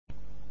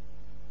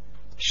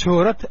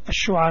سورة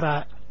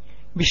الشعراء.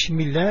 بسم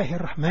الله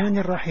الرحمن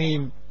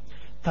الرحيم.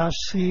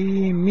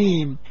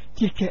 تصيميم.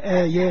 تلك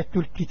آيات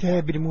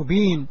الكتاب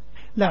المبين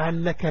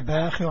لعلك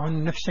باخع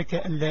نفسك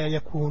ألا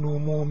يكونوا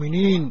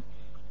مؤمنين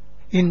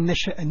إن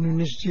نشأ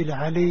ننزل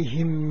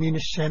عليهم من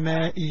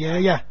السماء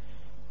آية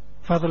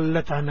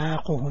فظلت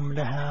عناقهم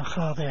لها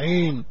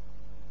خاضعين.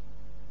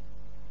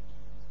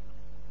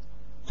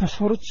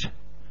 تصورة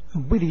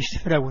بلي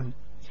سفراون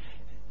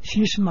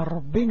سيسم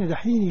الربين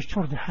دحين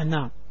يشتر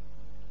دحنا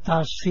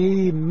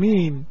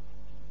تصيميم.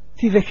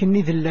 في ذاك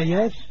النذ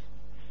الليات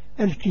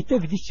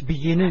الكتاب دي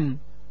تبينن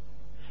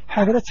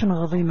حضرة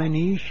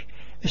غضيمانيش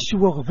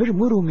السواغ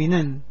فرمرو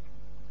منن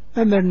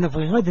أما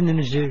نبغي غاد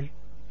ننزل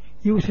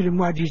يوثل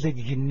المعجزة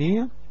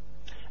الجنية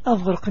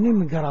أضرقني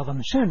من قراض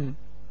مسن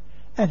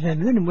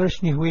أذامنا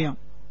مرسني هوية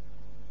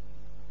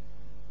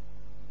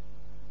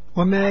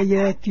وما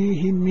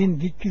ياتيهم من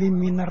ذكر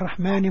من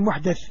الرحمن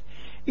محدث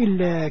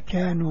إلا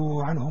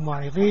كانوا عنه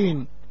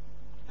معرضين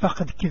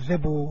فقد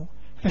كذبوا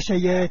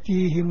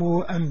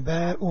فسياتيهم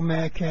أنباء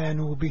ما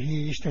كانوا به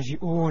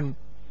يستهزئون.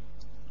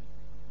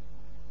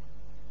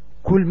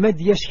 كل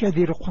مد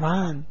يسكذي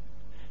القرآن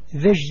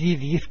ذا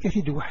جديد يفكث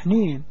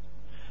دوحنين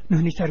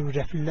نهني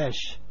تروجع في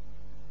اللاس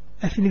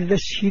أثني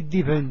اللاس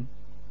يدبن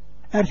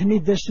أرثني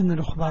داسن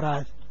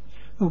الأخبارات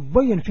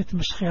وبين في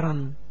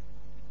تمسخرا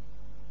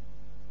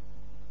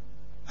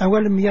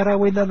أولم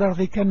يروا إلى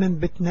الأرض كم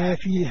انبتنا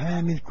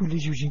فيها من كل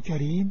زوج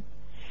كريم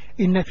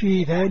إن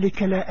في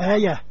ذلك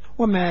لآية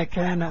وما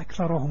كان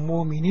أكثرهم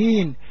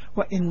مؤمنين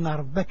وإن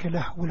ربك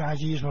لهو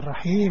العزيز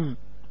الرحيم.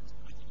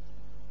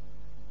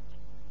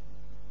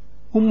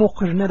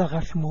 ومقرنا لغا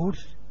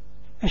ثمورث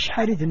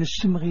أشحال إذن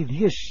السمغي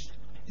ديس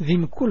ذي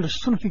من كل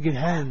الصنف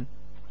قلهان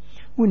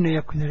وإن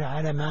يكون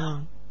العالم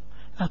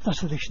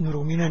أتصدق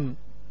نرو منن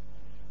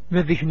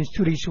بذيك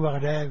نستريس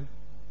وغلاب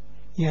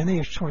يعني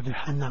يشترد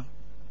الحنان.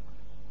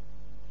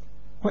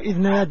 وإذ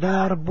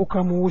نادى ربك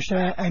موسى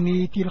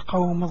أنيت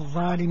القوم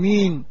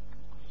الظالمين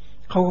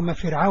قوم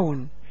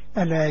فرعون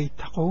ألا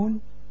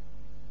يتقون.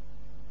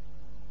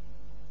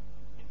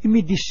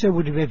 إمدي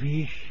السود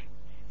بابيش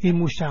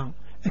موسى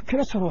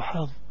أكرت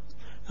روحض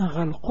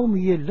أغا القوم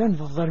يلان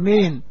ذو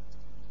الظلمين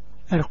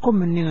القوم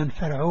مننا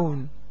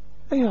فرعون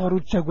أي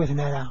غرود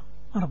تقوثنا لا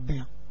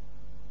ربي.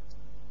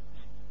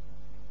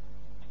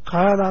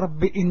 قال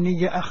رب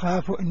إني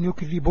أخاف أن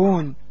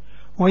يكذبون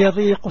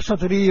ويضيق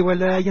صدري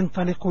ولا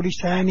ينطلق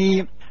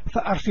لساني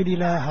فأرسل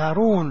إلى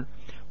هارون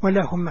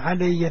ولهم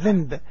علي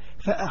ذنب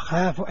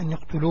فأخاف أن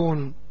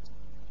يقتلون.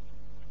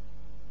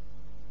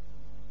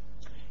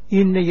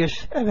 إن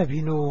يسأل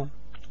بنو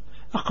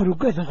أقل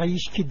قد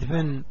غيش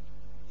كذبا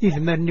إذ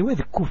مرني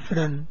وذ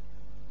كفرا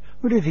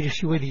ولذي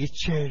سوى ذي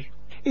يتشار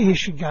إيه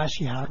شقع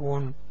سي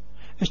هارون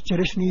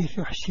استرسني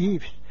في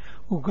حسيف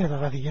وقد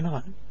غذي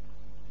ينغن.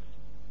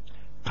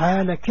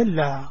 قال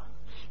كلا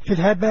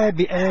فاذهبا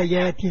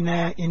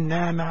بآياتنا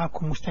إنا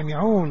معكم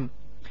مستمعون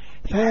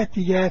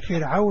فاتيا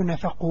فرعون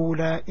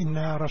فقولا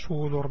إنا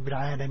رسول رب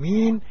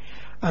العالمين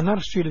أن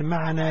أرسل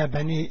معنا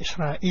بني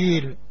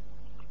إسرائيل.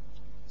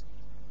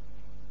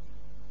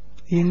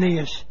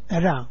 إنيس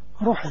ألا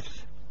رحت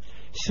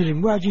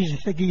سلم واجز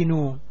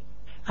ثقينو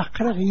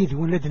أقرغ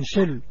يذو لدن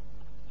سل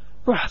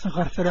رحت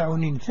غير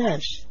فرعون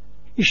انثاس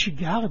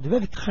يشقع غد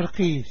بابت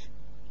خلقيث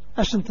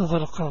أسنتظر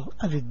القرض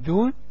أذي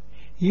الدون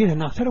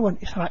يذنا ثروان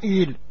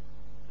إسرائيل.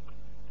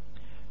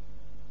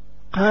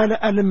 قال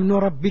ألم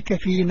نربك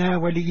فينا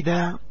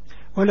وليدا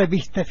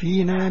ولبثت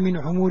فينا من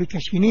عمرك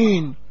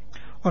سنين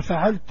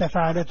وفعلت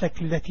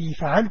فعلتك التي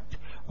فعلت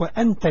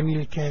وأنت من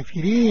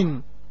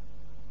الكافرين.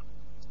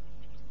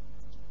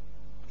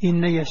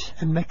 إن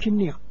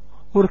يسأمكني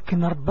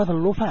وركن ربض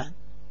اللوفان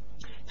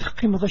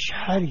تقيم ذا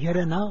الشحال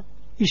يرانا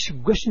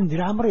يسقسن دي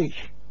العمريش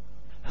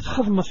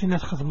تخضمض فينا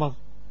تخضمض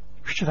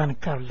وشتغان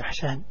كار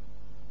الحسان.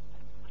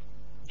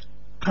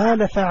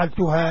 قال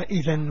فعلتها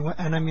إذن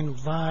وأنا من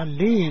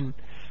الضالين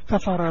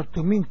ففررت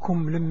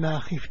منكم لما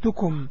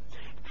خفتكم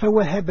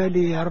فوهب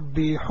لي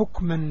ربي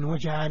حكما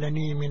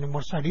وجعلني من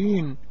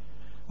المرسلين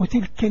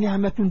وتلك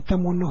نعمة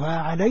تمنها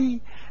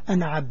علي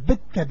أن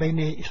عبدت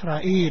بني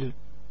إسرائيل.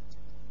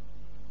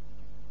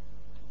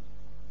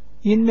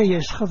 إن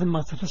يسخذ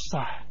ما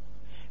تفصح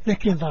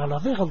لكن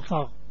ضغلظي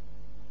غلطة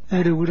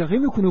أرول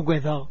غيم يكونوا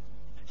قذا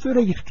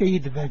ثرى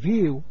يفكيد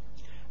بابيو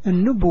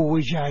النبو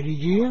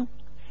وجعليه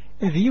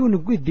ذيو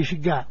نقود دي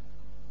شقع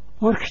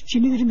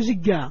وركتيني ذي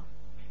المزقع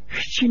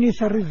كتيني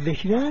ثر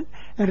الذكران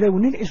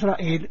الرون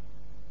إسرائيل.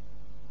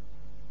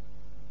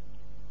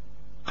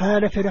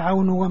 قال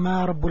فرعون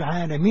وما رب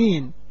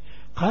العالمين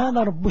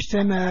قال رب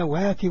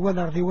السماوات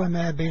والأرض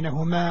وما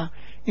بينهما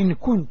إن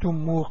كنتم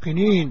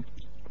موقنين.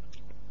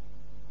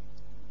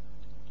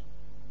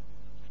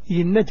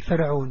 يند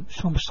فرعون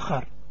ثم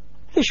سخر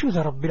ليش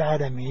ذا رب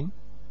العالمين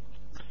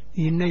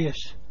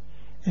ينيس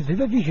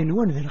ذا فيه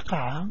نوان ذي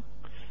القاعة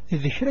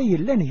ذكري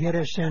لن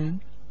يرسن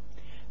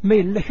ما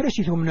يلك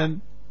رسي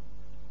ثمنم.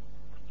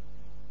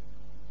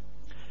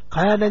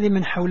 قال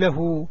لمن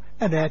حوله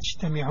ألا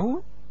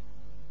تستمعون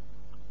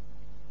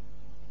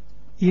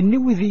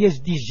ينوي ذي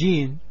يزدي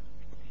الزين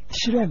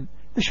سلام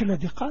إيش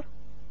الذي قال؟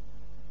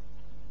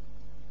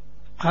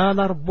 قال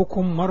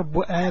ربكم ورب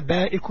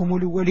آبائكم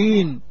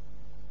الأولين.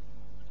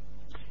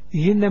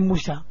 ين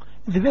موسى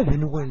ذباب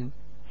نون،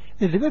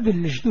 ذباب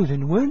الجدود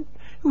نون،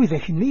 وإذا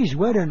كني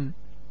زوارا.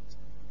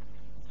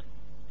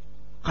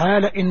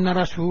 قال إن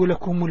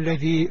رسولكم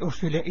الذي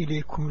أرسل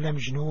إليكم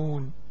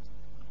لمجنون.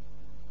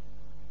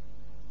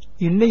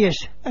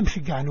 النيس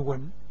أمشقع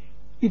نون،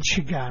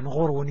 يدشقع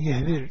غرو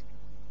يهبر.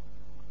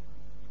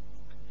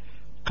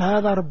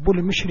 قال رب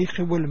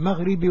المشرق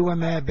والمغرب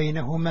وما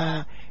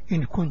بينهما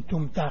إن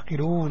كنتم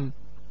تعقلون.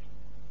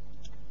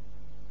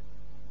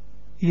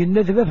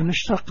 ينذباب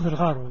نشترق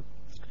الغرب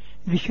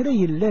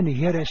ذكري اللان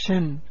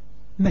يرسن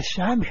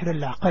مسعى مخر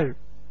العقل.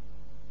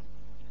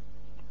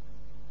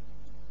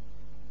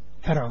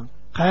 فرعون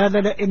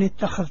قال لئن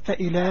اتخذت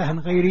إلها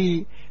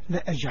غيري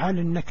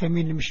لأجعلنك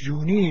من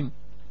المسجونين.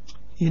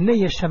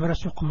 إني سمر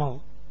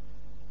سقمو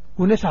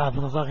ونتعب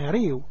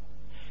ضغيريو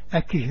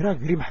أكهرا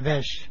قريب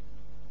حباس.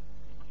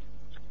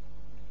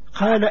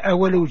 قال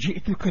أولو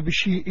جئتك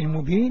بشيء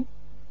مبين.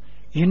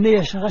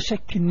 إني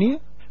سغسكني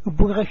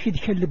بغى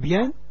كدك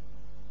اللبيان.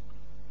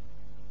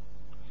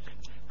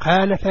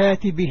 قال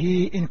فات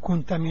به إن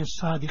كنت من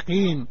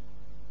الصادقين.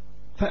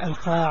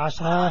 فألقى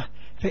عصاه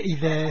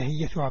فإذا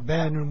هي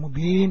ثعبان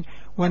مبين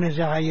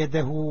ونزع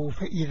يده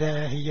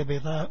فإذا هي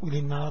بيضاء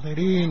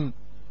للناظرين.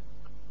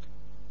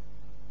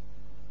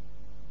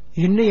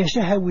 إني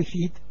يسهوي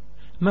ثيد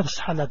ما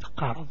تصحى لا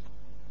تقارض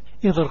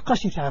إذا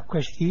القاسي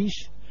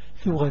عكاستيس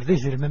ثو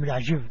غرذر من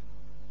العجب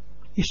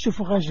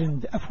يسوف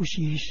غازند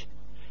أفوسيس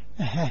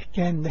أهاه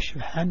كان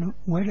نشبحان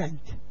ولد.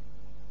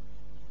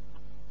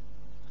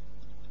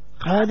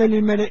 قال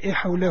للملأ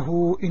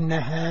حوله إن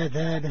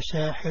هذا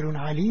لساحر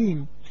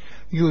عليم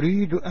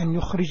يريد أن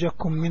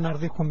يخرجكم من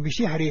أرضكم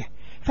بسحره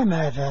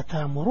فماذا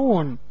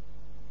تأمرون.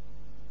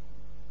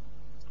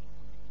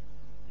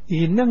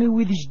 إنني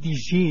ويدج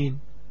ديزين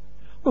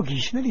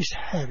وقيسنا لي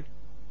سحر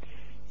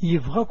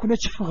يبغى كنا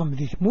تفغم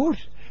ذي ثمور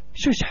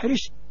سو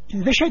سحرس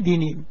ذا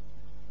شديني.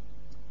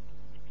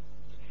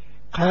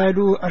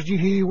 قالوا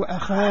أرجه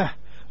وأخاه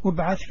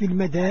وابعث في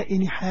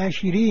المدائن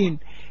حاشرين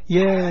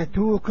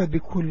ياتوك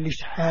بكل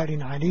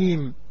سحار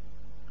عليم.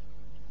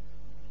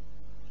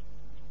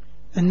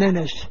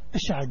 الناس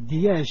أسعد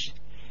دياس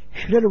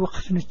خلال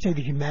وقت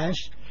نتاذي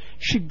ماس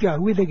شقع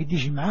وإذا قد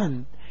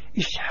يجمعان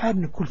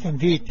السحار كل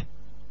تنفيت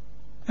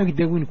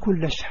أقدوين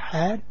كل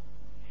سحار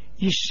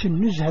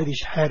يسنز هذه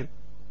سحر.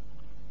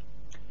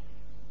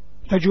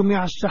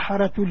 فجمع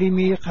السحرة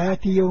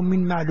لميقات يوم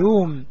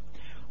معلوم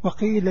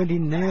وقيل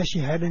للناس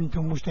هل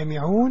أنتم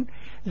مجتمعون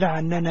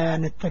لعلنا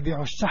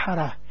نتبع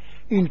السحرة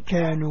إن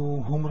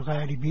كانوا هم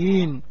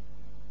الغالبين.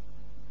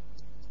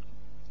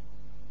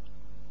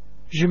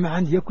 جمعا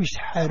يكو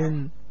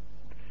سحارا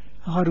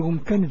غرهم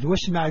كان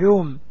ذوس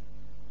معلوم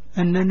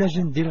أننا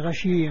زند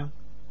الغشية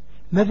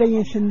ماذا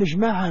ينثن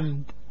نجمع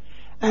عمد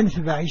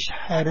أنثبع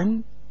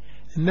سحارا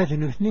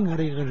ماذن اثنين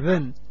غري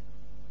غلبان.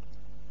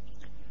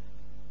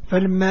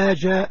 فلما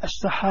جاء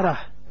السحرة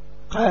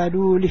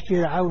قالوا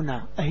لفرعون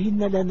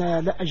أهن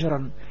لنا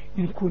لأجرا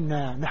إن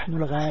كنا نحن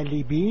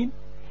الغالبين.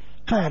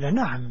 قال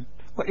نعم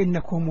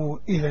وإنكم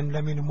إذن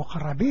لمن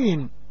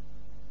مقربين.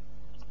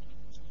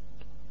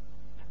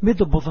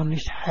 مدبضني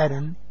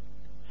سحارا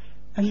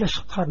ألا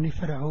سقرني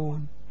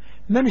فرعون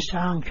ما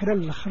نسعى انكر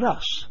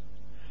الخلاص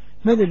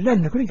ماذا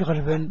لن نكون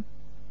غلبا.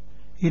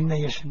 إن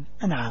يسن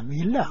أنعام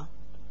إلا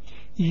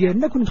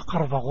إيانكم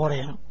تقرب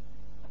غوريا.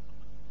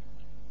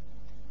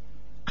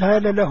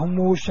 قال لهم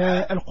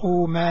موسى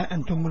ألقوا ما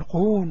أنتم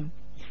ملقون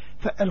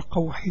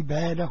فألقوا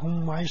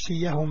حبالهم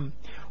وعصيهم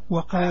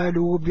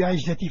وقالوا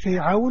بعزة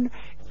فرعون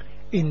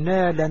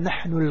إنا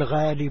لنحن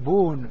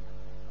الغالبون.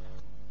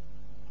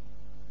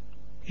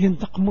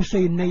 ينطق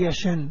موسى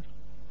النياسن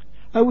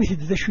أو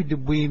يتدشو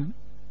دبويم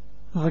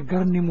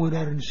ذكرني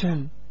مرار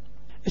نسان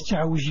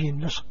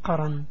اتعوجين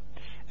لسقرا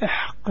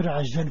احقر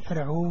عزان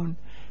فرعون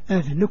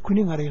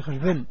أذنكني غري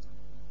غلبا.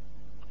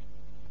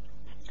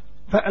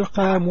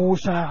 فألقى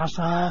موسى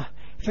عصاه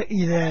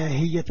فإذا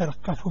هي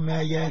تلقف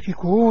ما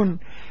يافكون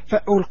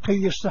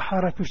فألقي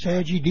السحرة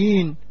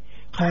ساجدين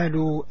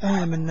قالوا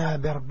آمنا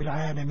برب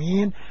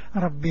العالمين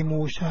رب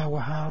موسى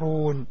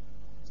وهارون.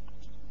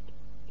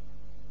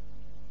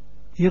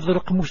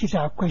 يضرق موسى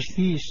تعكوش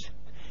ثيس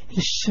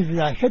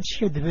السبع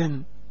كدش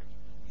يدبن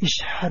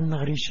يسحر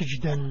نغري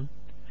سجدا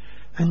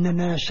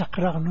أننا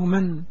سقرغ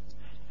من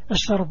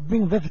أسرب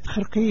ذات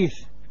خرقيث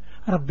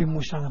رب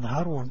موسى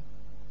وهارون.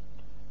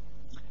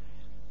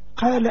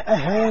 قال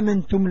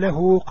أهامنتم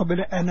له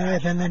قبل أن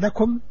آذن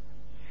لكم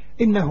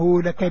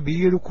إنه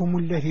لكبيركم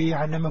الذي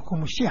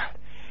علمكم السحر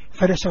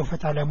فلسوف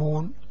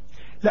تعلمون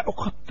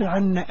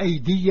لأقطعن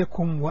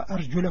أيديكم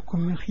وأرجلكم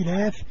من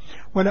خلاف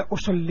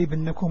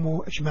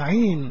ولأصلبنكم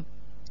أجمعين.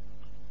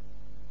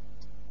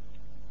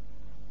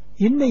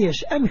 إن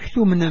يسأم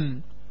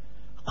كثمنا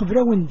قبل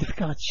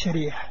وندفكات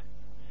الشريح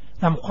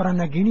نام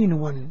قرنا جنين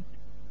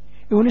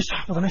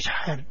ونسحفظ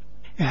نسحر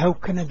هاو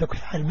كان ذاك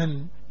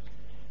الحلمم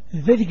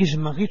ذلك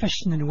زمغي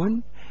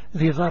فاسننون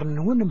ذي ظار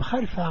نون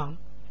مخالفة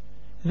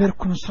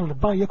ذلك نصل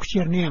با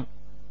يكسيرني.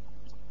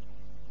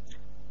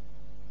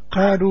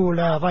 قالوا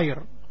لا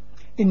ضير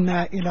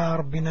إنا إلى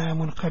ربنا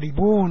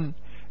منقلبون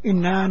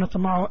إنا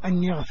نطمع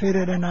أن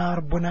يغفر لنا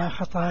ربنا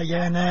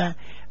خطايانا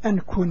أن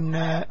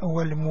كنا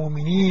أول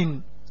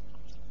المؤمنين.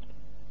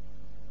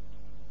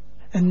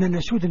 أننا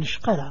سود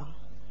نشقلا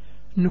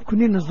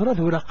نكوني نزرد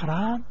ولا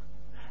قرار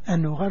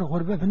أنه غير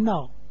غربة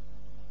بالنار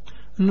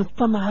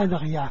نطمع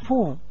هذا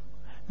يعفو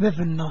باب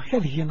النار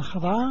هذه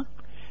نخضع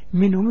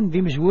منه من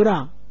ذي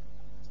مزورة.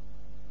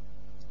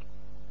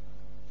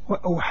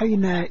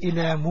 وأوحينا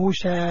إلى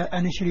موسى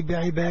أن اشر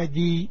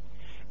بعبادي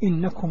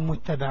إنكم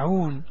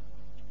متبعون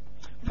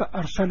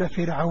فأرسل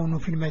فرعون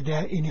في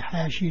المدائن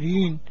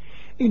حاشرين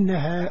إن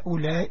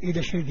هؤلاء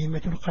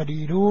لشرذمة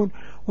قليلون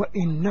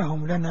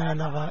وإنهم لنا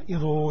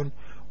لغائظون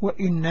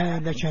وإنا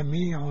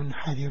لجميع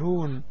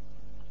حذرون.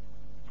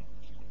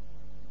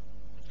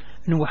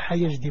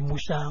 نوحى يزدي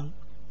موسى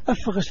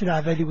أفغس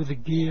العبالي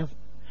وذقيض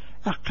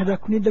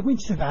أقلكني دقوين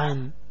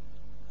سبعان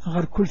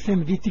غير كل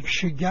ثمديتك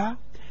الشقع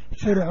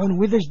فرعون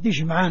وذا جدي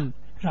جمعان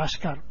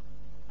العسكر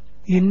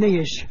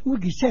ينيش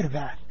وقي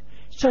سربع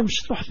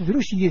سامش طحت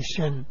دروس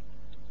يدسن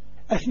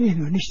أثنيه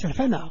نشتر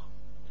فنا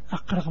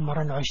أقرغ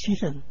مرة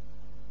عشيثا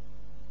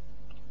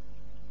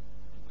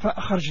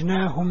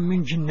فأخرجناهم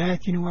من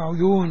جنات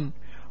وعيون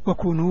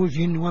وكنوز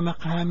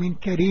ومقام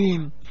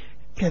كريم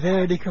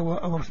كذلك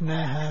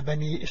وأورثناها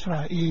بني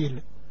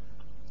إسرائيل.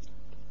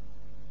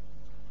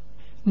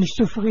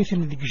 نستفغيث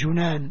ذيك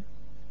جنان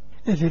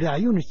أذي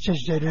العيون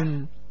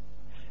تسجلا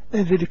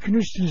أذي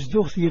الكنوز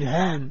تنزدوغ في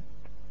الهان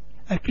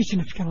أكيس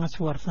نفكا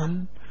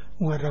ورثا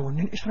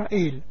وراون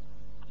إسرائيل.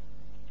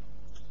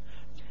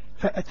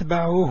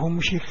 فأتبعوهم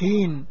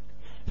مشرقين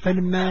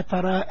فلما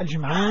ترى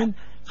الجمعان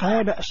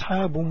قال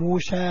أصحاب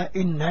موسى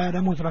إنا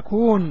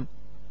لمدركون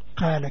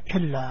قال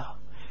كلا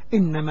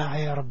إن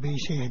معي ربي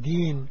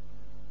سيهدين.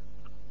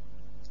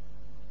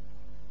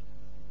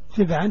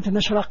 تبعنت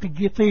نشرق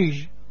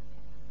الجيطيج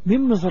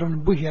من مزر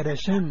به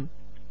رسن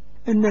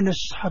أننا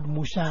أصحاب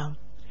موسى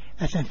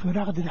أثنثوا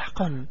رغد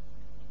الحقا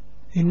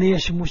إن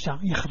ياس موسى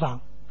يخضع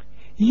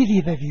يذي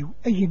ذذيو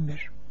أي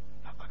مر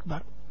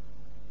أكبر.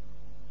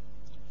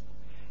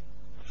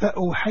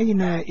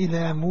 فأوحينا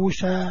إلى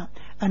موسى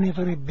أن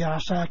يضرب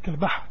بعصاك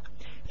البحر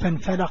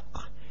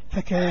فانفلق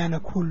فكان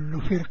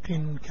كل فرق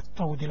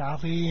كالطود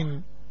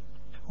العظيم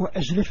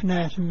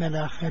وأزلفنا ثم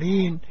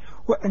الآخرين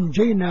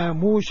وأنجينا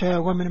موسى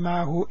ومن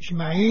معه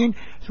أجمعين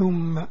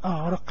ثم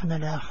أغرقنا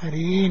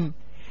الآخرين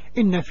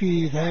إن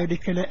في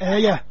ذلك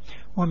لآية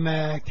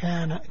وما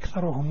كان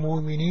أكثرهم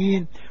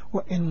مؤمنين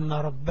وإن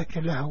ربك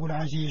لهو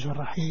العزيز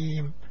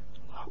الرحيم.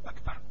 الله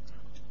أكبر.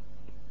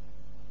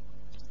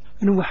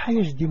 نوحى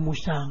يجدي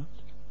موسى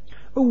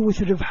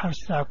أوث البحر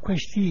ساعة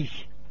كويستيه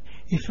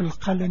في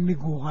القلم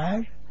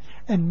يقوغال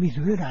أن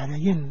مذور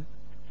عليين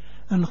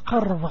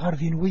نقرب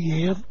غرذين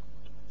ويهيض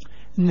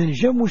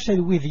ننجى موسى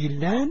الوذي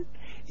اللان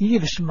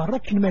يذس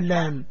مرك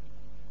الملان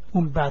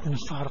ومن بعد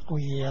نستغرق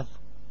ويهيض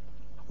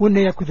وأن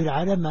يأكد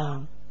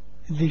العالم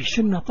ذي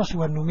سنة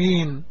تصوى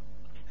النمين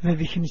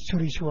ذي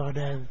نستريس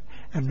وغلاب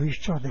أنه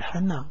يشتر ذي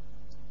الحنة.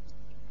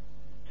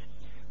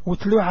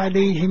 واتلو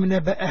عليهم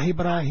نبأ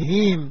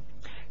إبراهيم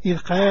إذ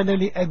قال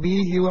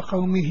لأبيه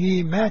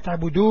وقومه ما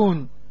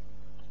تعبدون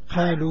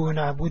قالوا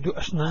نعبد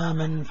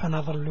أصناما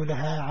فنظل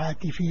لها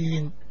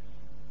عاكفين.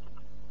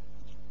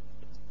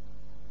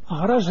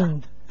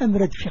 غرزند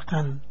أمرد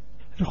فقا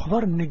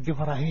الخبر من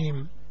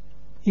إبراهيم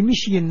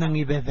يمشي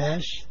النغي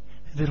باباش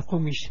ذي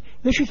القميش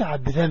ليش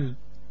يتعبذم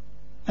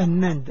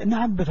أنند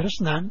نعبد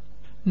رسنا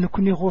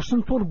نكوني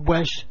غوصن طول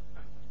بواش.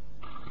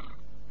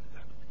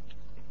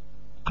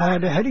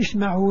 قال هل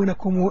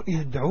يسمعونكم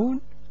إذ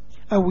دعون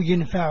أو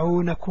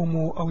ينفعونكم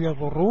أو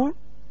يضرون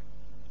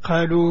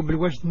قالوا بل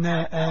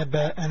وجدنا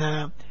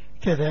آباءنا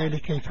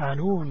كذلك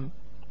يفعلون.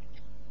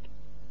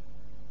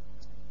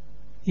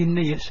 إن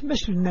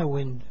يسمس لنا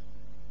وند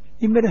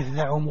إما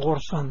ذعهم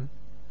غرصا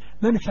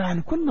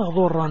منفعا كنا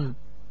ضرا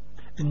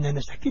أننا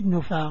سكد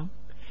نفع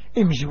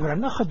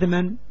امجورا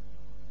خدما.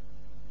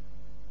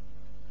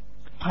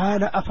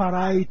 قال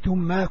أفرأيتم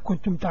ما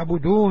كنتم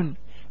تعبدون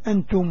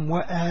أنتم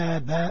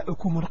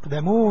وآباؤكم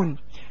الأقدمون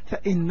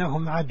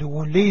فإنهم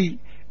عدو لي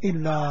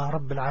إلا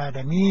رب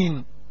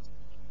العالمين.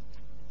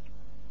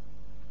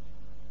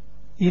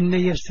 إن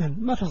يسن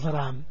ما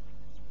تزرام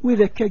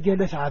وإذا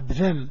كجلت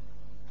عبذم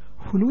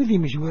فنوذي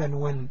مجورا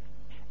ون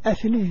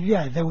أثني ذي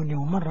عذوني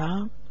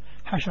ومرة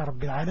حشى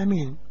رب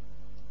العالمين.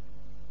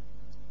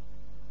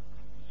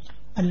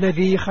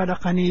 الذي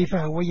خلقني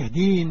فهو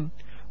يهدين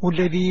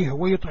والذي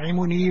هو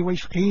يطعمني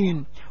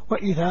ويسقين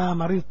وإذا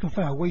مرضت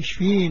فهو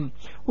يشفين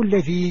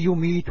والذي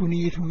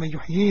يميتني ثم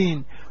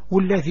يحيين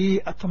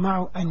والذي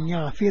أطمع أن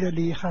يغفر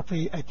لي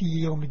خطيئتي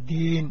يوم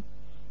الدين.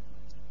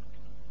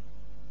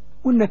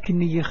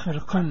 ونكني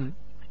خلقا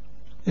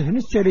إذن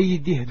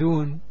السريد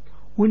يهدون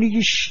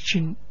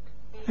ونيشتن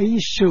أي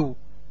السو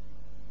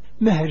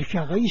مهلك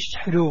غيش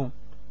حلو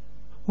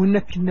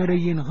ونكن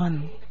رين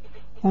غن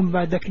ومن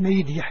بعدك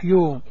نيد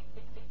يحيو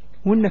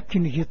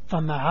ونكن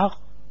الطمع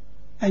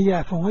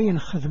أياف وين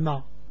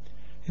خدمة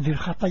ذي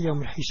الخطايا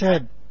يوم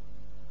الحساب.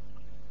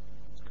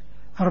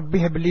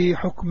 ربي هب لي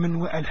حكما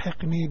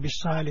وألحقني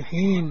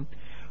بالصالحين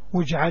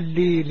واجعل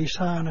لي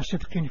لسان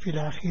صدق في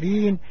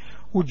الآخرين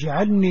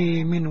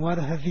واجعلني من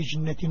ورثة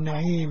جنة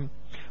النعيم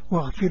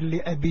واغفر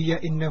لأبي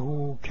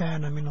إنه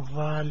كان من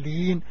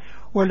الضالين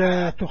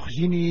ولا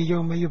تخزني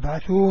يوم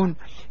يبعثون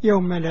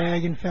يوم لا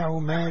ينفع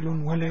مال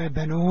ولا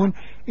بنون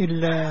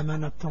إلا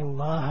من أتى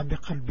الله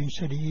بقلب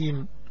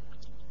سليم.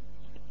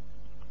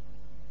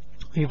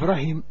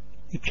 إبراهيم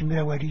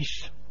يكمل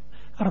وريس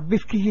ربي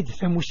فكيد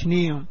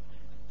ثمسنين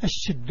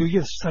السد يد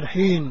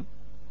الصرحين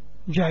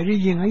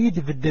جعلي غيد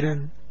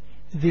بدرا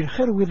ذي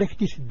الخير وذاك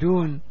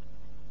تسدون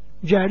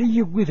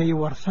جعلي وذا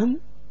يورثن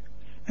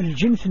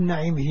الجنس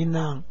النعيم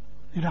هنا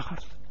إلى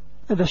خرط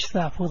هذا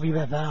استعفو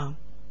ضبابا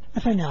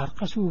أثنى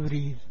عرقس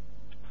وبريد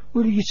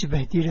وليس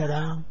بهدي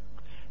لرا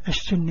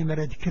السن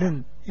مراد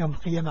كرن يوم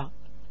القيامة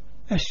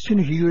السن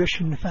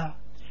هيولش النفع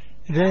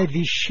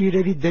ذي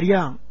الشير ذي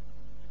الدريان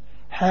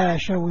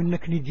حاشا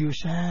وإنك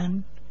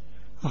نديوسان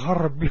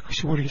غرب بك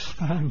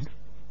سوريستان.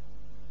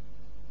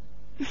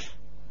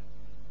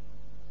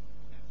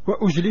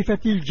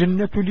 وأزلفت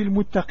الجنة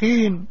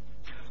للمتقين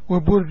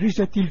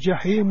وبرزت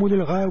الجحيم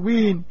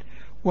للغاوين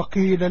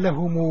وقيل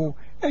لهم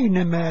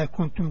أينما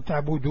كنتم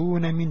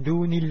تعبدون من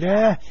دون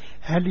الله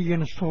هل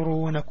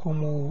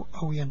ينصرونكم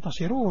أو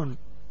ينتصرون.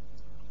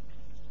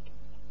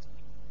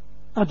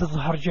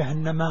 أتظهر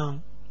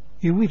جهنم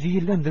يوذي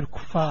لند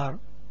الكفار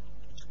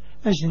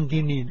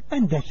أزندينين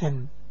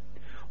أندثا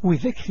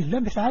وذاك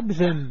لم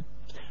تعبذا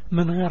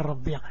من غير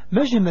ربي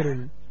ما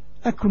جمرا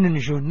أكون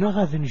نجون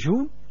نغاذ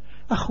نجون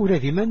أخو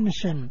الذي من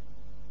نسن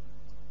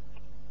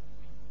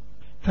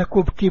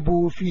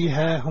فكبكبوا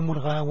فيها هم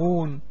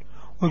الغاوون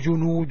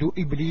وجنود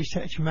إبليس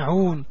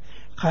أجمعون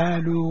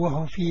قالوا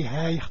وهم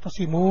فيها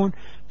يختصمون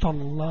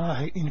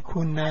تالله إن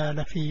كنا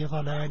لفي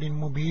ضلال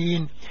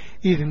مبين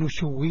إذ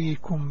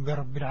نسويكم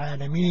برب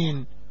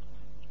العالمين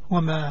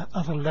وما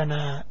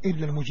أضلنا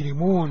إلا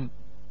المجرمون.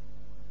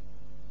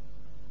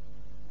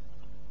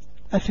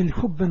 أثن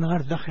حب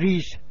غير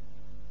دخريس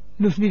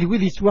نثني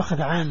ذوذي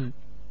توخذ عن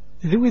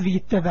ذوذي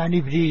يتبعني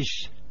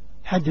إبليس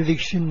حد ذيك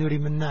سنوري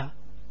منا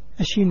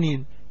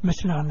أسينين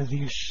مثل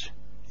ذيش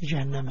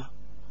جهنم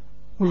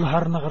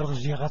والهار نغرض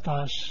زي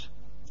غطاس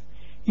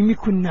إمي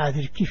كنا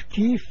عذر كيف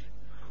كيف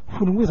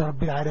فنوذ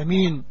رب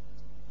العالمين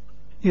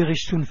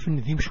يغشون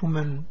فنذيم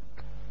شمن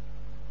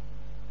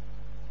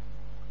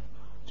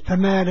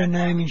فما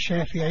لنا من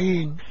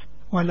شافعين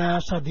ولا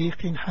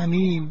صديق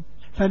حميم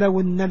فلو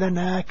أن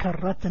لنا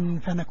كرة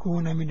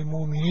فنكون من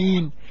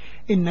المؤمنين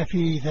إن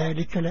في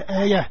ذلك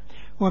لآية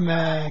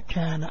وما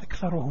كان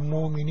أكثرهم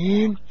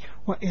مؤمنين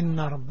وإن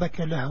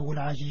ربك لهو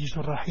العزيز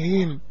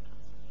الرحيم.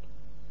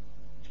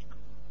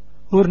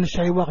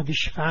 ورنسعي وغد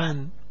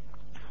الشفعان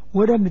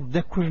ولا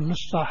مدكر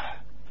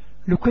النصح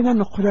لو كنا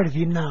نقرر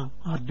ذينا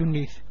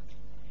الدنيث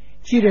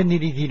تيراني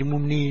لذي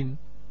المؤمنين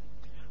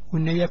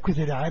وإن يأكذ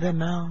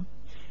العالم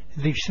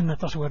ذيك سنة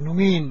تصور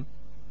نمين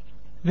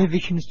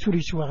ذيك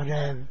نستوريس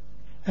وغلاب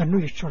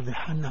أنه يشتر ذي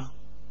الحنة.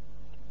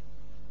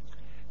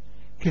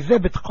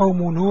 كذبت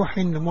قوم نوح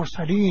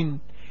المرسلين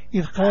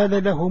إذ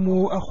قال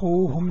لهم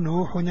أخوهم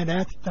نوح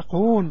لا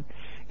تتقون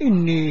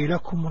إني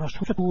لكم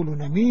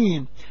رسول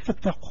أمين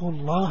فاتقوا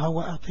الله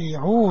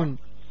وأطيعون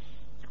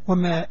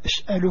وما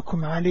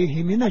أسألكم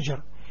عليه من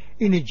أجر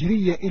إن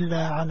اجري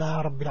إلا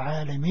على رب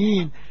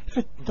العالمين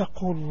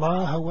فاتقوا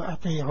الله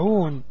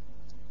وأطيعون.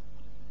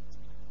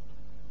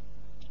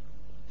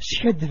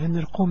 شهد من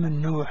القوم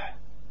النوح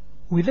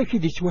وإذا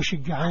كدت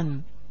وشق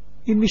عن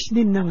إمي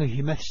سنين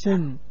نغيه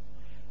مثسن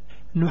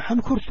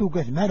نوحا كرثو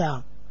قذ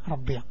ملا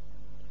ربي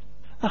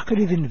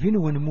أقرذ نفين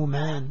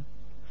ونمومان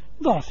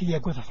ضعف يا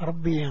قذف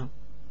ربي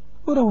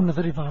ورو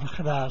نظري ظهر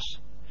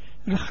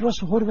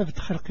الخلاص غربة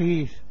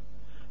بتخرقيث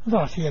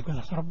ضعف يا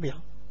قذف ربي.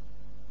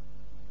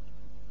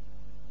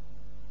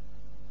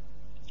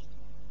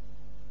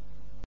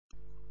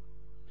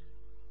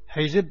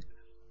 حيزب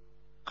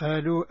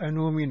قالوا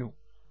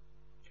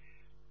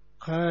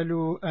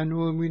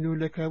أنؤمن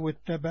لك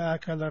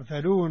واتبعك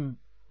الأرذلون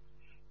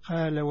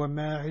قال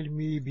وما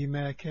علمي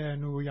بما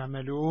كانوا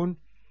يعملون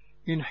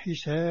إن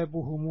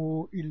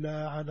حسابهم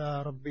إلا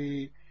على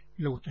ربي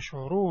لو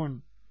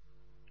تشعرون.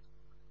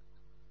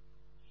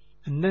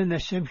 أننا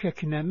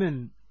سمككنا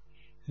من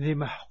ذي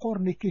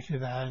محقورني كيف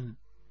بعان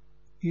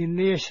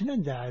إني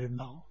يسنن دع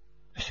الماء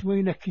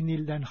أسوينك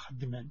إلا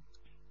نخدما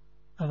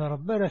هذا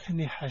رب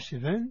رثني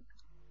حاسبا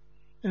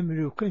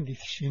أملوكا ذي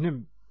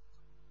السنم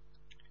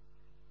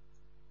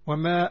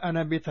وما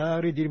أنا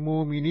بطارد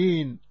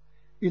المؤمنين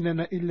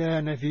إننا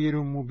إلا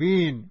نذير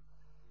مبين.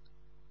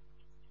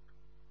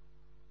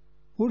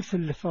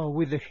 والفلفا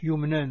وذك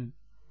يمنا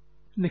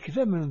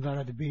نكذا من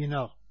ضرد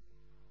بينا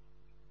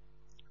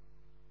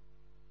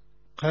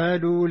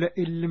قالوا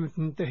لئن لم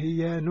تنتهي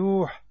يا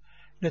نوح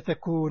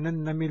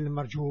لتكونن من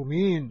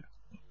المرجومين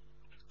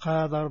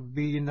قال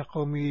ربي إن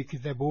قومي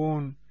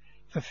يكذبون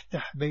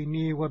فافتح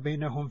بيني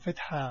وبينهم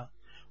فتحا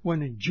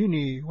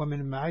ونجني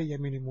ومن معي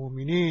من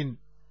المؤمنين.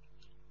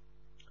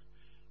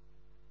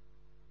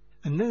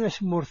 أننا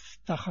سمرت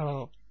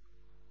تخرى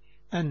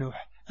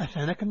أنوح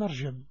أثناك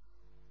نرجم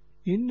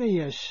إن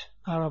ياس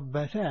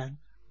أرباتان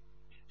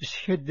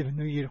اسكد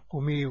بنو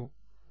يرقميو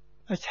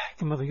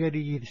أتحكم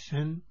ضيالي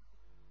يدسن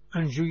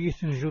أنجوية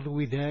نجض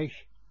وذاك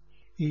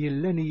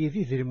يلان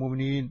يذيذ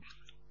المؤمنين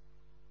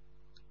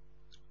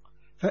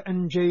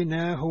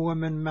فأنجيناه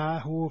ومن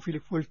معه في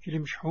الفلك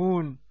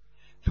المشحون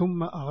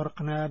ثم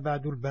أغرقنا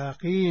بعد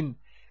الباقين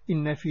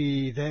إن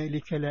في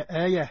ذلك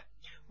لآية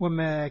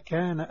وما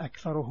كان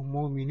أكثرهم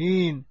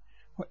مؤمنين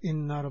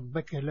وإن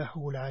ربك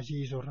له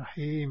العزيز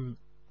الرحيم.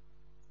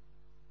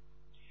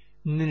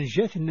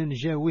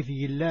 ننجاوذ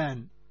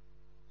يلان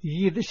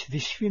يدس ذي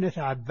سفينة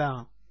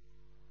عبا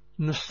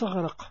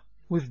نستغرق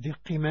وذ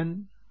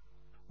قمن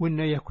وإن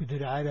يكد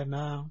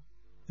العالم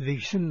ذي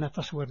سنة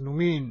تصور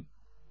نمين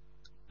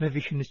ما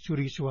ذيك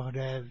نستوريس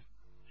وغلاب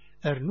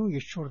أرنو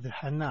يشور ذي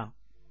الحنا.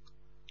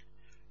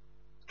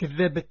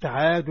 كذبت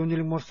عاد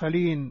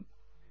المرسلين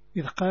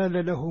إذ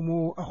قال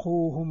لهم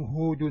أخوهم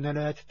هود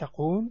لا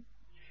تتقون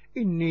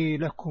إني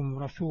لكم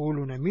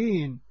رسول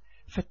أمين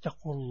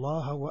فاتقوا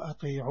الله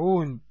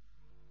وأطيعون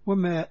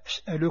وما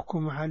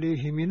أسألكم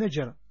عليه من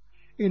أجر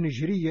إن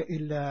أجري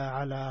إلا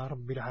على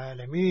رب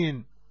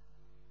العالمين.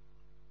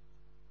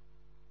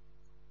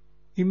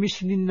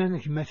 إمسننا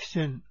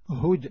نكمثسن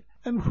هود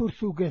أم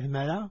فرثو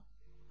ملا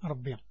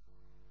ربي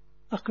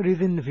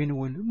أقرذ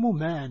النفنون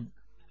ممان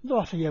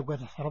ضعف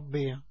يقضى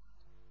ربي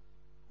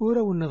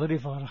ورو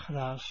النظريف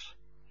الخلاص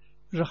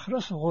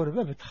رخرص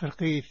غربة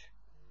بتخلقيث.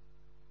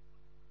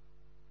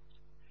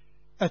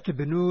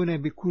 أتبنون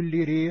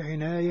بكل ريع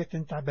عناية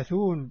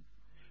تعبثون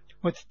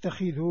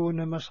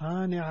وتتخذون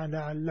مصانع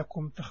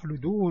لعلكم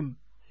تخلدون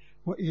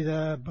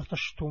وإذا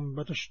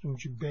بطشتم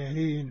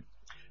جبارين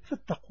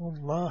فاتقوا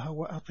الله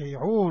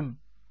وأطيعون.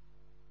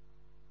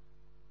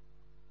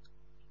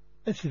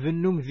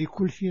 أثبنم ذي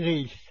كل في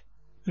غيث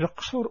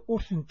رقصر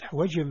أرث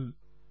تحوجم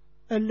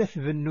ألا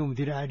ثبنم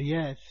ذي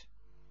العاليات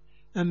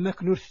أما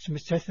كنورث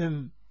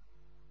تمتثم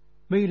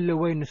ما إلا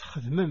وين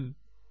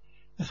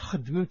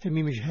تخدمم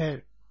تميم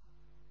جهال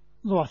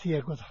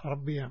ضعثيك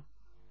وتخربيا.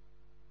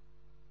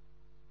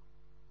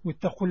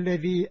 واتقوا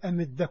الذي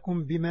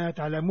أمدكم بما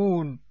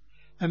تعلمون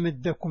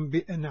أمدكم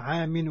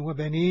بأنعام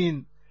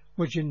وبنين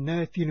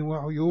وجنات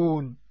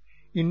وعيون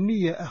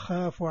إني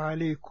أخاف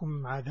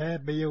عليكم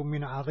عذاب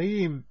يوم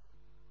عظيم.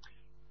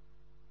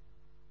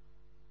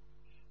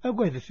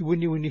 أقول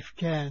ثوني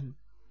ونفكان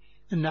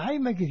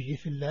النعيمة قهي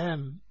في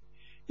اللام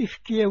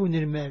إفكيا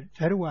ونرمال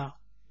ثروة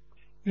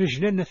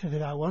رجلنا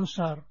تذرع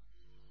وانصار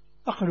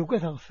أقل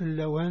قثغ في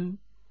اللوان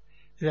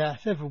ذا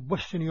عثف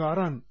بوحسن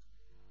يعران.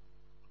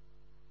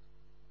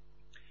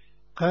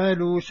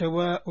 قالوا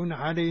سواء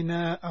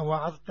علينا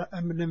أوعظت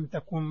أم لم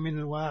تكن من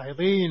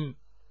الواعظين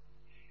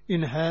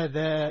إن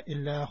هذا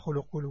إلا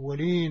خلق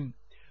الأولين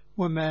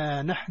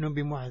وما نحن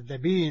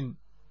بمعذبين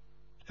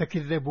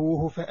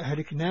فكذبوه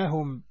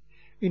فأهلكناهم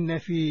إن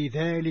في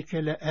ذلك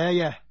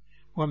لآية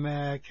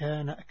وما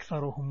كان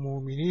أكثرهم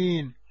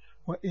مؤمنين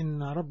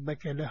وإن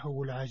ربك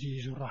له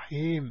العزيز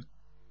الرحيم.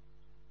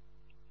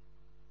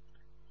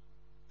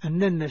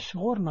 أننا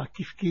صغورنا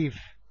كيف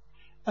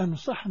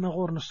أنصحنا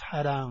غور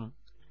نصحران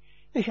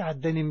إيش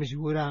عدني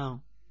مزوران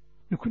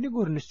نكون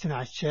نقول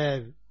نستنع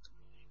الشاب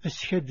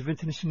السكاد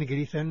بنت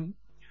نسنقريثا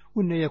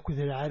وإن يكون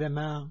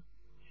العالم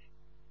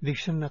ذيك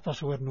سنة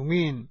تصور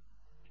نمين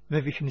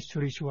ما فيك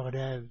نستوريس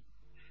وغلاب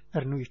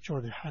أرنو يتشور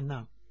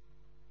الحنا.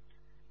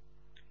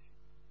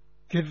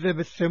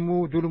 كذب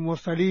ثمود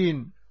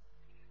المرسلين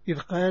إذ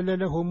قال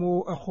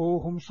لهم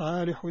أخوهم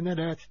صالح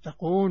لا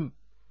تتقون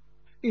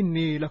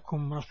إني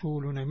لكم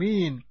رسول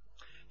أمين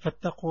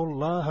فاتقوا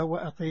الله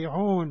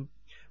وأطيعون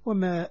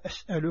وما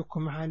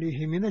أسألكم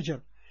عليه من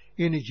أجر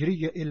إن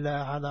أجري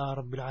إلا على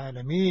رب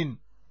العالمين.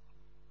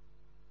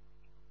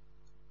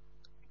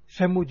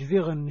 ثمود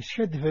ذغن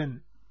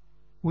شدفا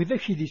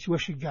وذاك ديس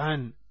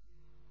وشقعان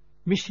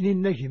مسني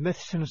النجمة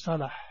سن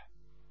صلاح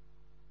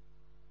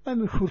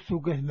أم فرثو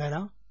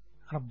قهمنا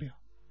ربي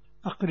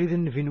أقرد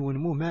النفنون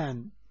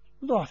مومان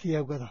ضعف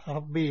يا قدر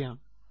ربي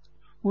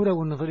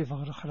ولو نظريف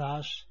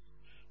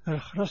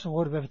الخلاص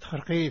غربة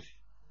بتخرقيث.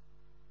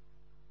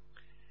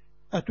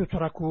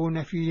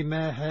 أتتركون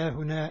فيما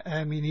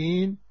هاهنا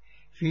آمنين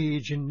في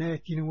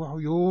جنات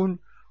وعيون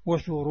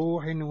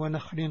وثروع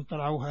ونخل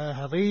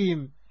طلعها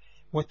هضيم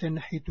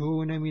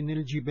وتنحتون من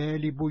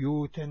الجبال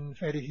بيوتا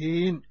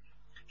فرهين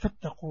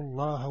فاتقوا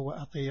الله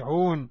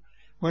وأطيعون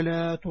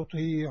ولا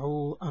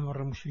تطيعوا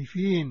أمر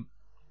المسرفين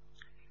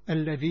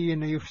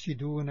الذين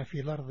يفسدون في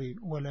الأرض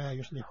ولا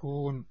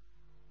يصلحون.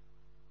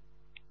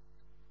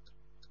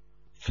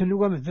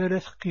 ثنوى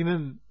مثلث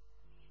قمم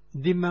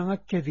دما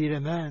كذي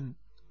لمان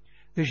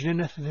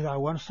إجننا ذرع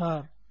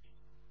وانصار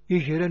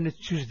يجرن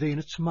التسوزدين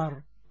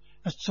التمر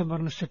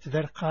التمر نست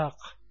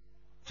ذرقاق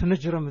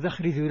تنجرم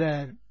ذخري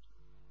ذلال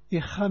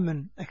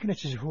يخمن أكنة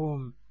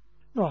زهوم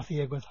ضعف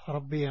يقول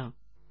ربيا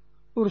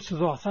ورس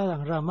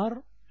ضعفا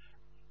رامر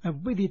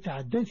أبدي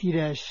تعدن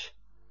ثلاث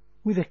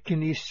وإذا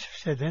كان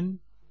يستفسدن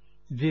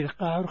ذي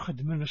القاعر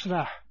خدم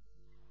النصراح.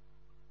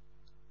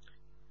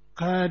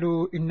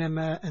 قالوا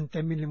إنما أنت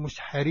من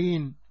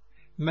المسحرين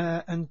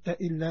ما أنت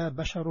إلا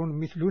بشر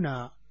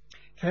مثلنا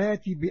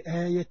فات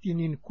بآية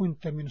إن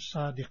كنت من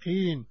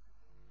الصادقين.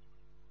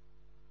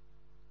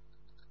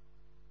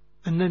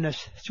 أننا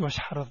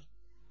توسحرض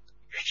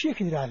شتي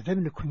كذا العذاب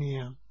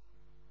نكونيا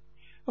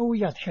أو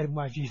ياتك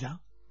المعجزة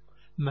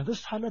ما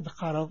تصحى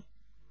لدقارض.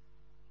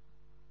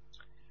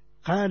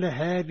 قال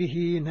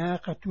هذه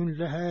ناقة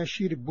لها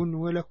شرب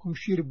ولكم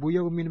شرب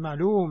يوم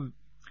معلوم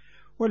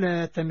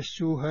ولا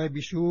تمسوها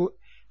بسوء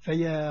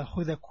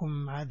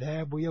فياخذكم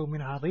عذاب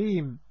يوم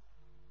عظيم.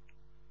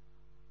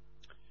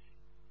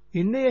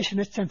 إن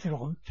يشنتان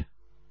تلغمت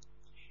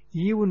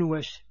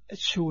يونواس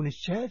السون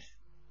الثاث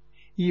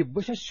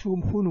يبوس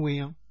السوم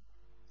هونويا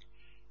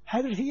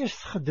هذا هي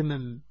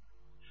تخدمم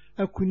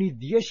أكوني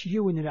دياس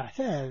يون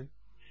العثاب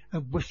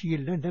أبوس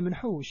يلان ذا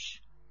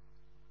منحوس.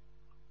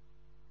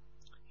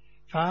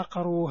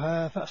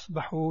 فعقروها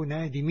فأصبحوا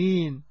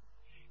نادمين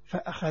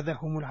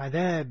فأخذهم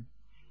العذاب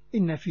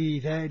إن في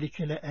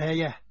ذلك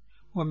لآية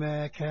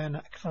وما كان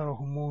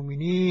أكثرهم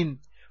مؤمنين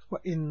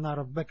وإن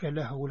ربك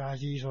لهو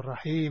العزيز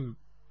الرحيم.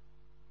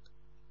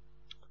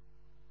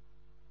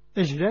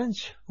 أجلانت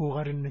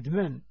وغير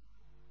الندمان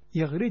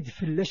يغرد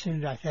في اللسن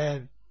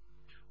العذاب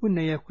وإن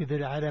يأكذ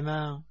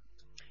العالم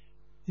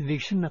ذي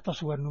سنة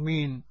تصور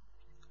نمين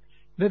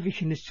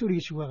بذيك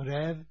السوريس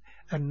وغراب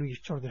أنه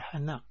يتشرد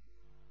الحناء.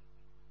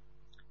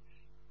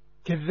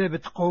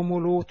 كذبت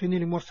قوم لوط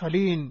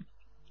المرسلين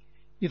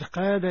إذ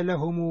قال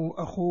لهم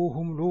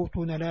أخوهم لوط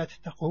لا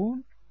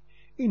تتقون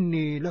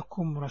إني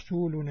لكم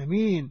رسول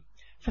أمين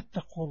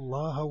فاتقوا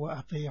الله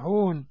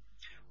وأطيعون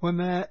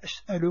وما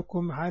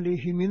أسألكم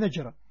عليه من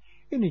أجر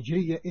إن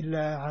أجري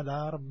إلا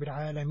على رب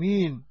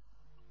العالمين.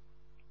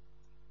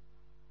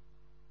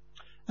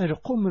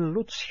 القوم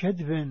اللطس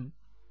كذبا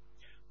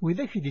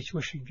وذاك دي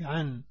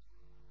توشجعا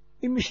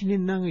إمشن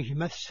النانه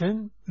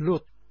مثسا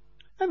لوط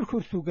أم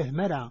كرثو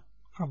قذمرا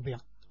ربي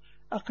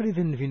أقرذ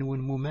النفن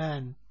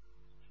والممان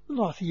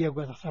ضعثية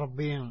قذف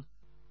ربي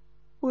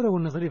ولو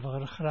نظريف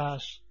غير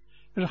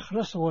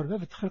الخراس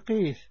والباب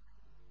تخلقيث.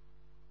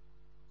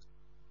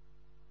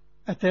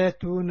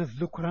 أتاتون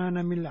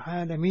الذكران من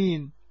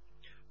العالمين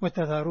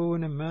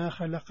وتذرون ما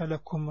خلق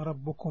لكم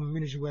ربكم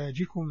من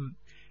أزواجكم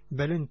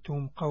بل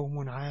أنتم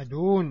قوم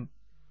عادون.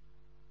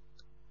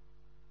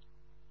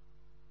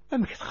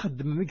 أمك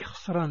تخدم مك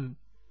خسرا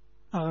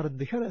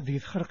أغرد ذكر ذي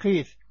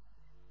خرقيث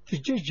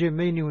تجج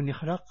ميني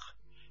ونخلق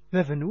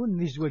ذفن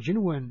ونزوى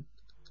جنوان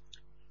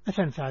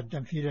أتنفع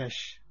الدم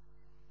فيلاش.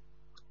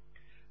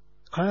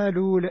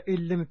 قالوا لئن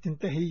لم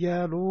تنتهي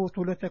يا لوط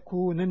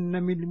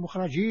لتكونن من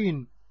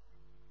المخرجين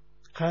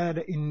قال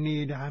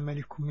إني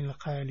لعملكم من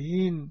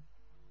القالين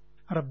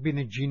رب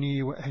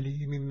نجني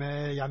وأهلي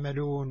مما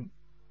يعملون.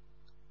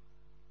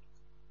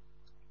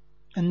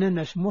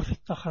 أننا سموث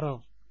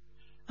التخرض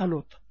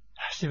ألوط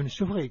حسب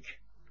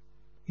نسوفغيك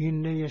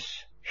إن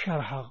يس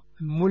شرحة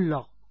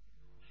ملغ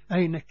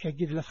أينك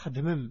كجد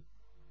لتخدمم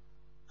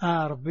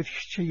ربي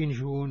شي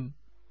نجون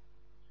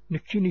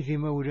نكيني ذي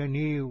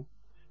مولانيو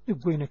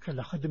نقوينك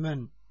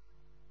لخدما.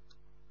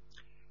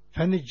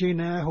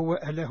 فنجيناه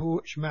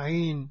وأهله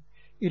أجمعين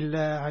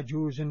إلا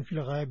عجوزا في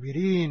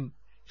الغابرين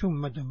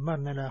ثم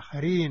دمرنا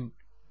الآخرين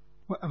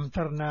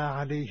وأمطرنا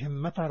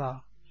عليهم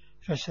مطرا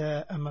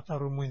فساء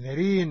مطر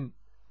المنذرين.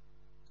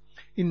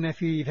 إن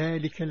في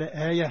ذلك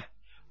لآية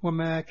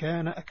وما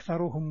كان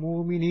أكثرهم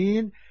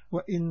مؤمنين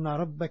وإن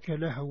ربك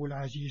لهو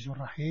العزيز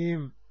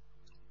الرحيم.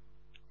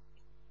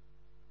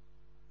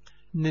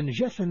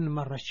 ننجث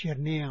مرة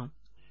شيرنيا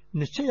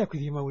نتسيك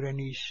ذي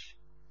مولانيس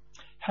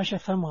حاشا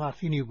ثمغار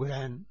فيني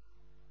يقولان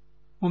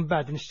ومن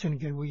بعد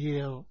نستنقل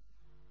ويل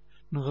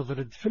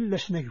نغضرد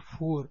فلس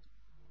نغفور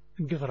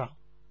قضرة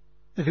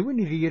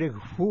ذويني ذي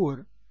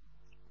يرغفور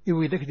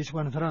إوي ذاك دي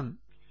سوان ثران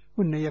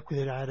وإن يأكل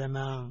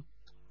العالم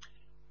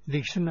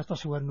ذيك سنة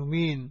تصور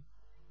نمين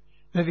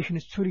ذيك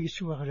نستوري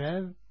سوى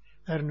غراب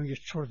أرنو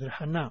يتشور ذي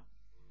الحناء.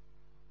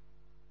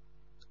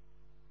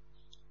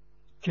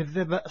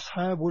 كذب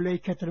أصحاب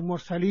ليكة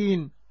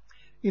المرسلين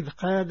إذ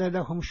قال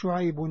لهم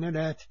شعيب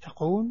لا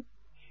تتقون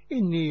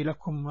إني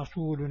لكم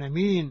رسول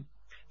أمين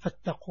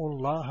فاتقوا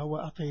الله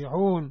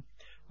وأطيعون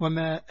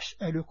وما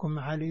أسألكم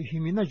عليه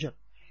من أجر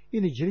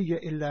إن أجري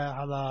إلا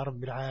على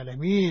رب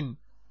العالمين.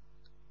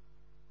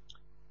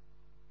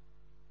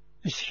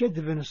 الشد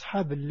بن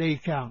أصحاب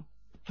الليكة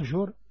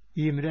تجور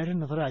يمرار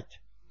النظرات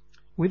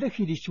وذاك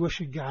اللي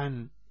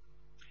توشجعا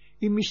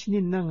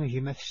إمسنين نانه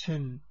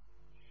مثسن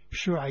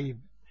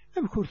شعيب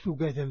أم كرثو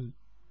قدم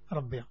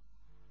ربي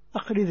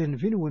أقرذ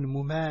فنون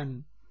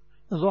ممان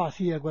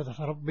ضعثية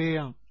قذف ربي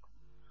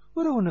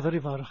ولو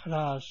نظريف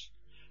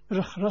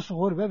الخلاص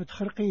غور باب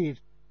تخرقيد.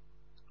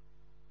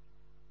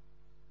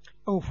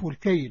 أوفوا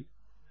الكيل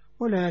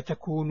ولا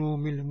تكونوا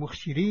من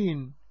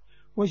المخسرين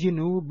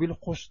وزنوا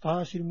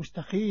بالقسطاس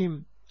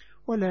المستقيم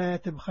ولا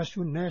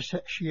تبخسوا الناس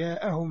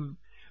أشياءهم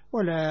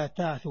ولا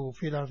تعثوا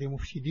في الأرض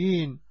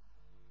مفسدين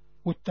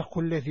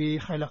واتقوا الذي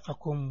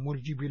خلقكم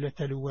والجبلة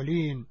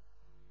الأولين.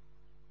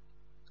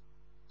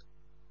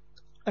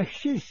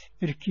 أكثث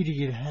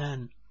ركيري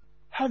الهان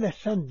هذا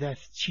ثندات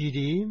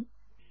تشيرين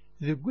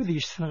ذو ذي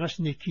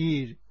السنغس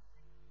نكير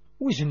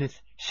وزنث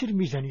سر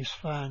ميزان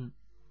يصفان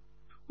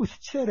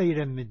وتتسارى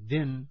إلى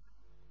مدن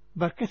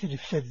بركة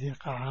الفساد ذي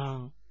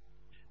القاعة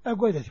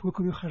أقودت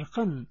وكل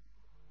خلقا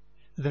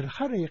ذا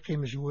الخريق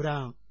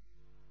مجورا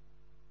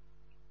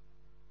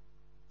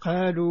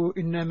قالوا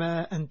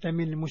إنما أنت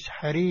من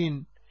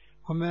المسحرين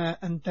وما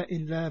أنت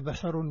إلا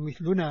بشر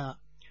مثلنا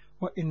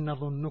وإن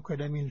ظنك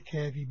لمن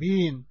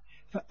الكاذبين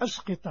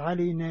فأسقط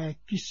علينا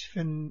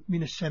كسفا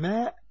من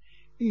السماء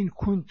إن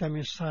كنت من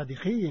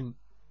الصادقين.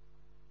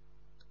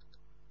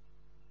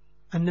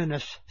 أننا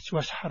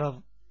سوى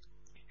سحرض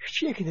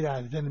شتي كذا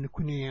العذاب من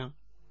كنية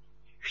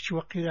شتي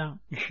وقيلا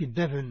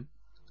يشدفن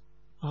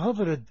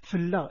غضرد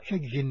فلا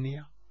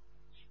كجنية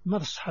ما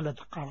تصحى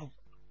قرض.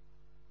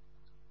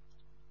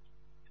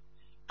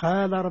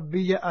 قال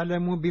ربي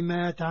أعلم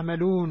بما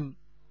تعملون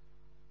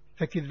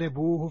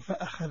فكذبوه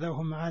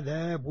فأخذهم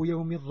عذاب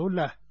يوم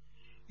الظلة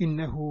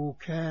إنه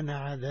كان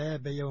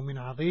عذاب يوم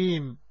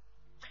عظيم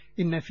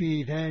إن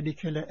في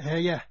ذلك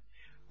لآية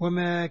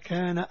وما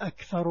كان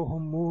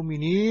أكثرهم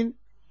مؤمنين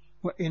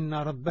وإن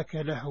ربك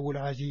لهو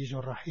العزيز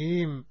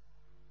الرحيم.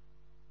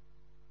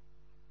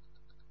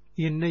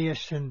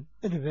 ينيسن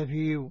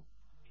البابيو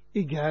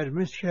إقعال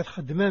مسكات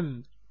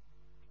خدمم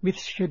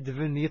مثل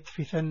بن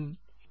يطفثن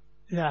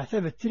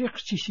العثاب الطريق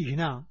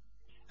تسيجنا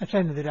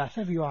أثان ذي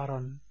العثاب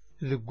يعرن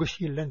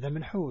ذقش يلان ذا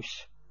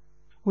منحوس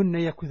وإن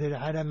يكذ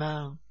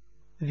العالم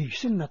ذي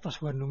سنة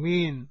تصور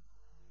نمين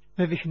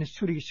ما بيش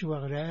نستوري سوى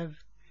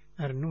غلاف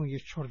أرنو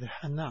يتشور ذي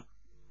الحنا.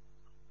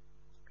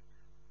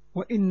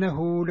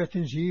 وإنه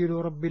لتنزيل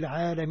رب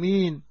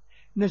العالمين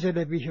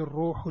نزل به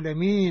الروح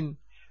لمين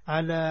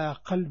على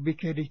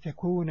قلبك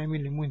لتكون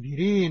من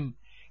المنذرين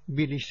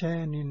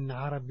بلسان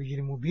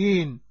عربي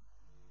مبين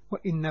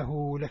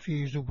وإنه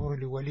لفي زبر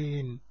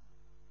الولين.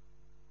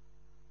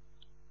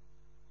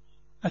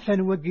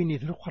 أثن وقني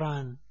ذي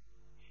القرآن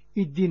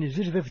الدين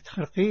زرفة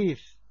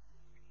تخرقيث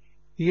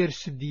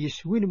يرسد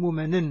يسوين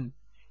ممنن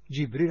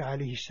جبريل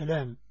عليه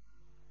السلام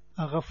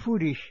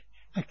أغفوريش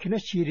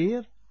أكنت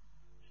يريض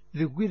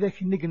ذو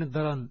ذاك النقن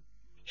الدران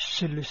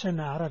السلسان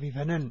عربي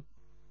فنن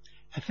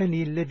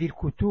أثني الذي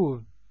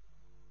الكتوب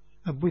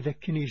أبو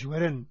ذاك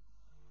نيجورا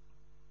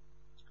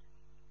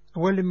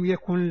ولم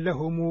يكن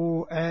لهم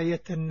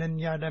آية أن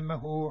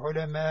يعلمه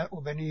علماء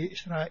بني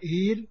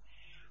إسرائيل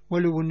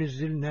ولو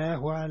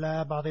نزلناه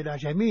على بعض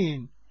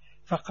العجمين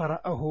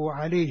فقرأه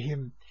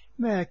عليهم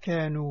ما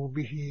كانوا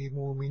به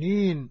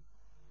مؤمنين.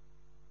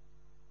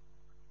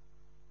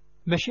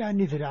 ماشي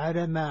عني ذي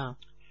العالم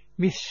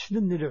مثل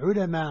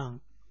العلماء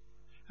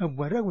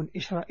أبوراون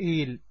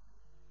إسرائيل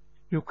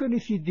لو كان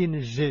في دين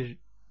الزر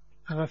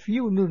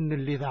غفيو نورن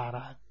اللي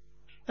ضعراب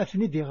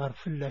أثني دي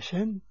غرف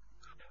اللسان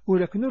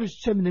ولكن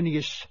نرز تمنن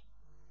يس.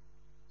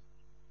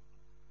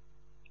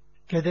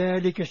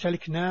 كذلك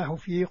سلكناه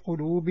في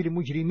قلوب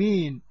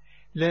المجرمين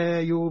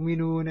لا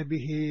يؤمنون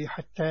به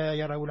حتى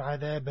يروا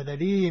العذاب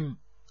الأليم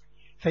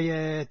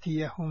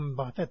فياتيهم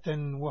بغتة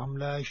وهم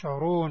لا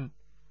يشعرون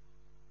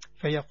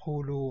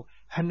فيقولوا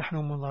هل نحن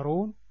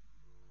منظرون.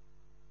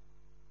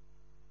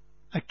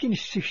 أكين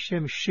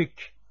السكشام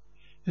الشك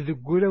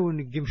ذقولا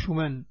ونقم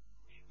شمان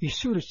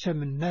يسور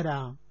السمن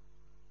نرى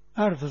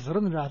أرض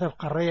زرن العذاب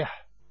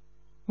قريح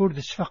ورد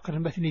سفقر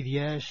المثني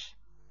دياس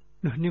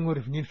نهني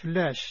ورفنين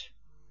فلاس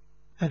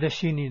هذا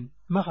سنين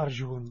ما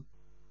غرجون.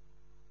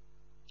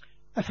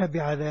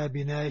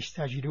 أفبعذابنا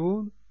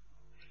يستعجلون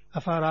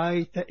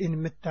أفرأيت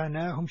إن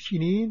متعناهم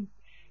سنين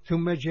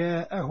ثم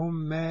جاءهم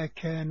ما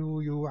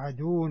كانوا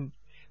يوعدون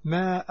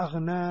ما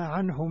أغنى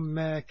عنهم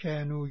ما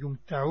كانوا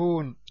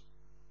يمتعون.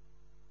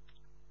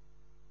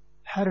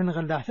 حارن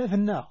غلع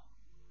ثاثنا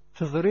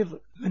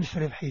تضريض من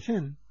فريض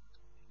حيثان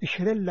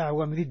إشرال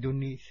العوام ذي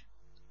الدنيث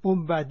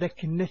ومن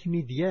بعدك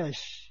النثني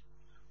دياس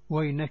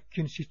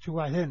وينكن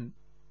ستوعدان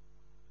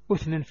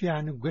وثنن في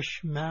عن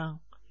قش مع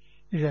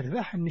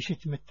الأرباح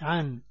النشت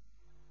متعان.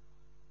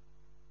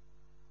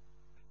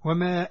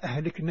 وما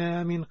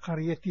أهلكنا من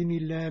قرية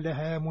إلا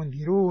لها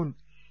منذرون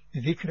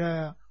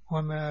ذكرى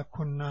وما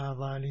كنا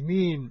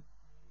ظالمين.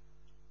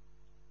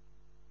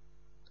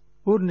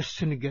 ورن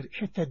السنقر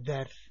شتى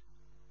الدارث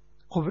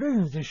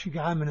قبرين نزل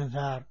شقعا من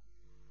ذار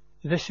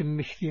ذا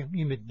سمشتهم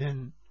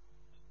يمدن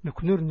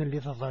نكنورن اللي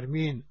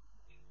ظالمين.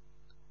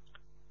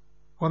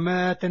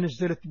 وما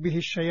تنزلت به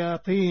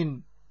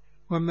الشياطين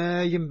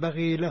وما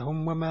ينبغي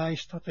لهم وما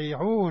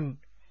يستطيعون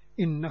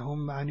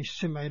إنهم عن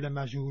السمع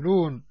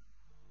لمعزولون.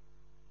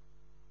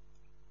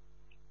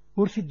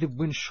 ورثي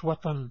الدبين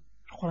الشوطن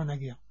القرآن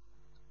أجيا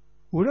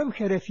ولم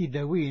كرثي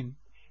داوين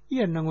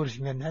يانا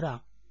مرزمان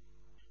نرى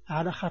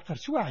على خاطر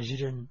سوى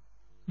عجلا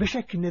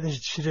بشكل نذج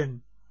سرن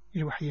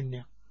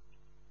الوحيين.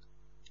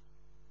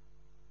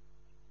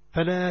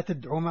 فلا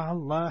تدع مع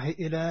الله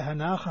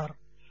إلها آخر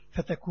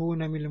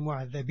فتكون من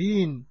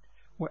المعذبين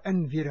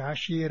وأنذر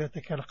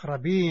عشيرتك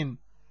الأقربين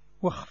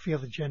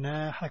واخفض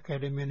جناحك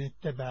لمن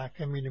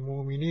اتبعك من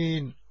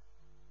المؤمنين.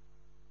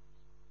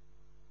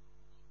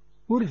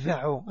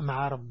 ورذعوا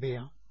مع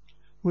ربي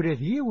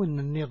ورذيوا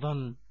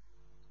النظام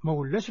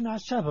مولسنا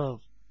السبب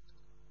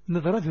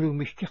نظرت له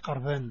مشكي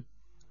قربان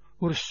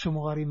ورسم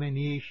غاري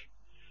منيش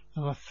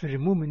غفر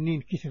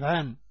المؤمنين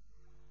كثبان.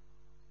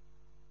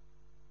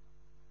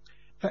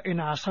 فإن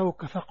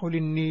عصوك فقل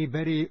إني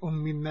بريء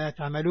مما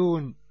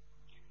تعملون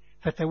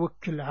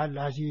فتوكل على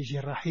العزيز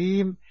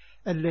الرحيم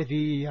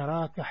الذي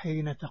يراك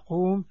حين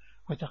تقوم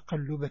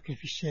وتقلبك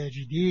في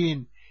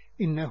الساجدين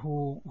إنه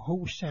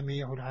هو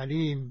السميع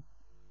العليم.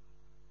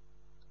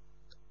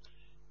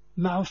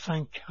 مع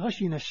صنك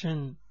غشنا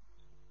السن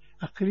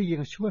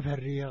أقريا سوى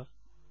الرياض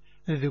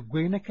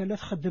ذقينك لا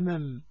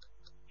تخدمم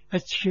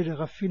أتشير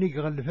غفيني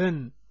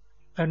غلفن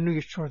أنه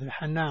يتشرد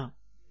الحنا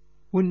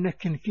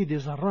وإنك نكيدي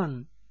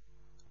زران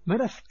ما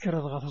لا فكر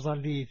ضغط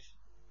ظليث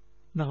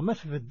نغمة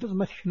بدض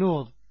ما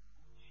تكنوض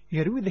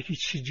يروي ذاك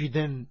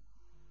يتسجدا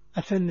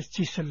أثن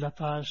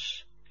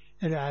التسلطاش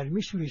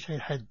العالمي سوليس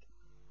الحد.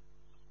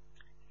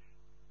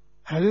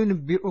 هل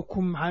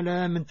ننبئكم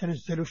على من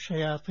تنزل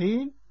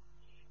الشياطين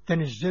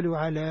تنزل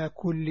على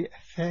كل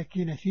أفاك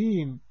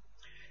نثيم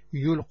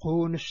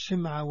يلقون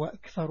السمع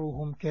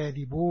وأكثرهم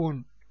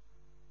كاذبون.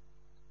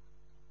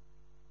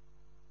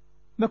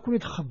 ما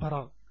كنت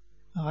خبر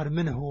غير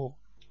منه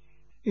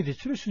إذا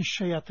ترسن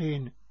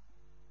الشياطين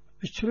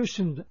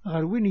ترسن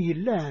غير وين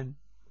يلان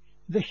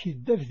ذاك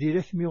الدف دي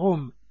لثمي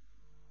غم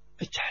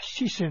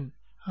تحسيسا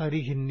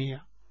غير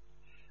النية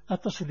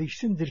أتصل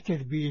يسند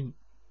الكذبين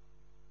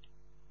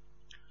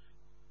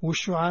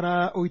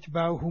والشعراء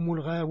يتبعهم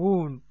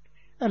الغاوون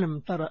ألم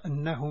تر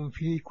أنهم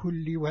في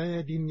كل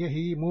واد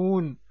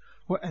يهيمون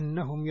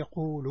وأنهم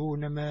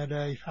يقولون ما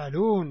لا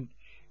يفعلون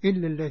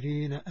إلا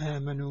الذين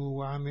آمنوا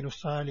وعملوا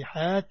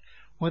الصالحات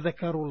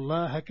وذكروا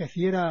الله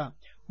كثيرا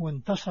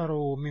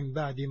وانتصروا من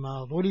بعد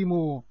ما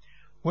ظلموا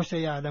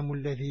وسيعلم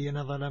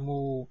الذين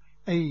ظلموا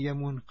أي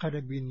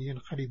منقلب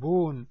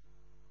ينقلبون.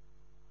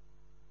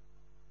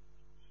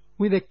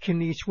 وإذا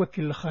كان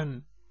يتوكل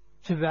الخن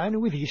تبعا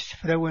وذي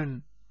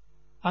السفرون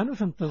عنو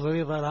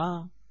تنتظري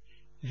ضرع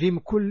ذيم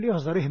كل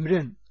غزره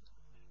ملن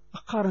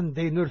أقارن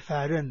دينو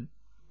الفعلن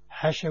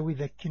حاشا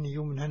وإذا كان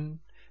يمنا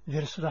ذي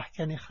الصلاح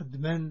كان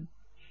يخدما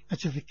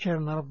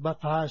أتذكرنا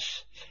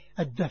ربطاش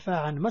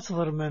الدفاع عن ما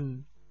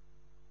تضرمن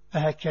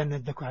أها كان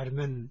الدكو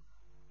عرمن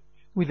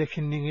وإذا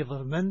كان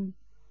يضرمن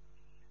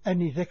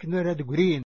أني ذاك نراد قرين